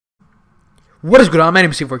What is going on? My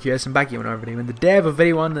name is C4QS and back here with another video. And today I have a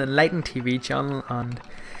video on the EnLightenTV channel, and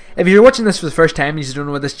if you're watching this for the first time and you don't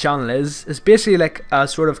know what this channel is, it's basically like a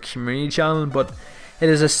sort of community channel, but it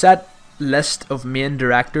is a set list of main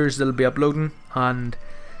directors that'll be uploading, and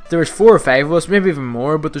there's 4 or 5 of us, maybe even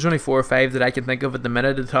more, but there's only 4 or 5 that I can think of at the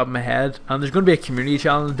minute at the top of my head. And there's going to be a community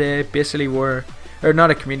channel day, basically where, or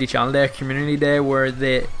not a community channel day, a community day where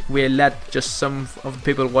we let just some of the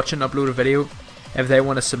people watching upload a video if they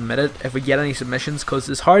want to submit it, if we get any submissions, because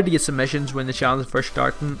it's hard to get submissions when the channel is first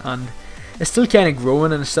starting and it's still kind of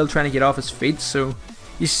growing and it's still trying to get off its feet. So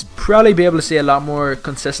you'll probably be able to see a lot more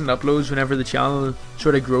consistent uploads whenever the channel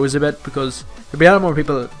sort of grows a bit, because there'll be a lot more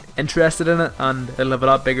people interested in it and it'll have a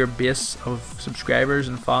lot bigger base of subscribers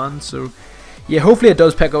and fans. So yeah, hopefully it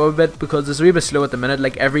does pick up a bit, because it's a wee bit slow at the minute,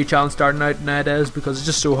 like every channel starting out nowadays, because it's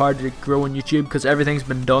just so hard to grow on YouTube because everything's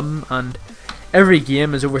been done and every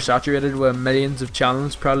game is oversaturated with millions of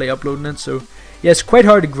channels probably uploading it. So yeah, it's quite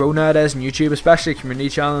hard to grow nowadays on YouTube, especially a community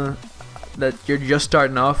channel that you're just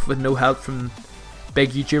starting off with no help from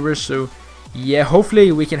big YouTubers. So yeah,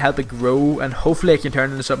 hopefully we can help it grow, and hopefully it can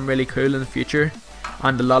turn into something really cool in the future,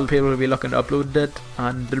 and a lot of people will be looking to upload it,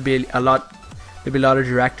 and there'll be a lot of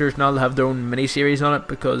directors now that have their own mini series on it,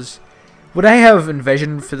 because what I have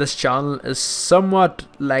envisioned for this channel is somewhat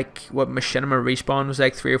like what Machinima Respawn was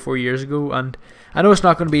like 3 or 4 years ago. And I know it's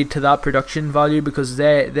not going to be to that production value because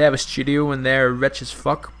they have a studio and they're rich as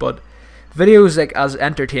fuck, but videos like as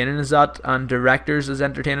entertaining as that, and directors as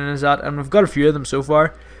entertaining as that, and we've got a few of them so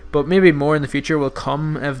far, but maybe more in the future will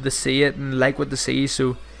come if they see it and like what they see.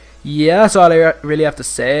 So yeah, that's all I really have to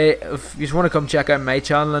say. If you just want to come check out my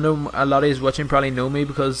channel, I know a lot of you watching probably know me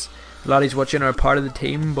because a lot of you watching are part of the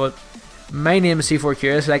team, but my name is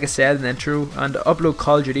C4QS, like I said in the intro, and I upload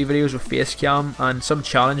Call of Duty videos with face cam and some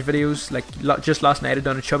challenge videos. Like just last night I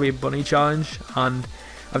done a chubby bunny challenge, and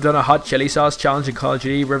I've done a hot chili sauce challenge in Call of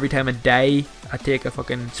Duty where every time I die I take a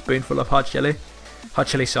fucking spoonful of hot chili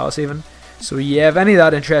sauce even. So yeah, if any of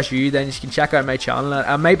that interests you, then you can check out my channel.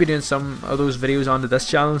 I might be doing some of those videos onto this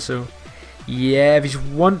channel. So yeah, if you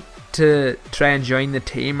want to try and join the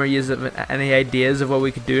team, or you have any ideas of what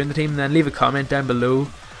we could do in the team, then leave a comment down below,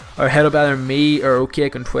 or head up either me or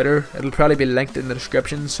OKake on Twitter. It'll probably be linked in the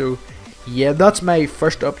description. So yeah, that's my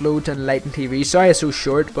first upload to EnLightenTV. Sorry it's so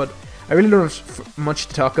short, but I really don't have much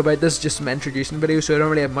to talk about. This is just some introducing video, so I don't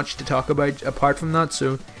really have much to talk about apart from that.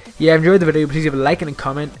 So yeah, enjoyed the video. Please give a like and a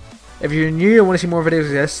comment. If you're new and want to see more videos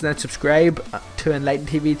like this, then subscribe to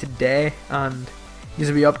EnLightenTV today, and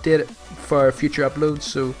you'll be updated for future uploads.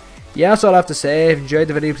 So yeah, that's all I have to say. If you enjoyed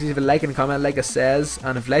the video, please leave a like and a comment like it says,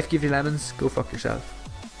 and if life gives you lemons, go fuck yourself.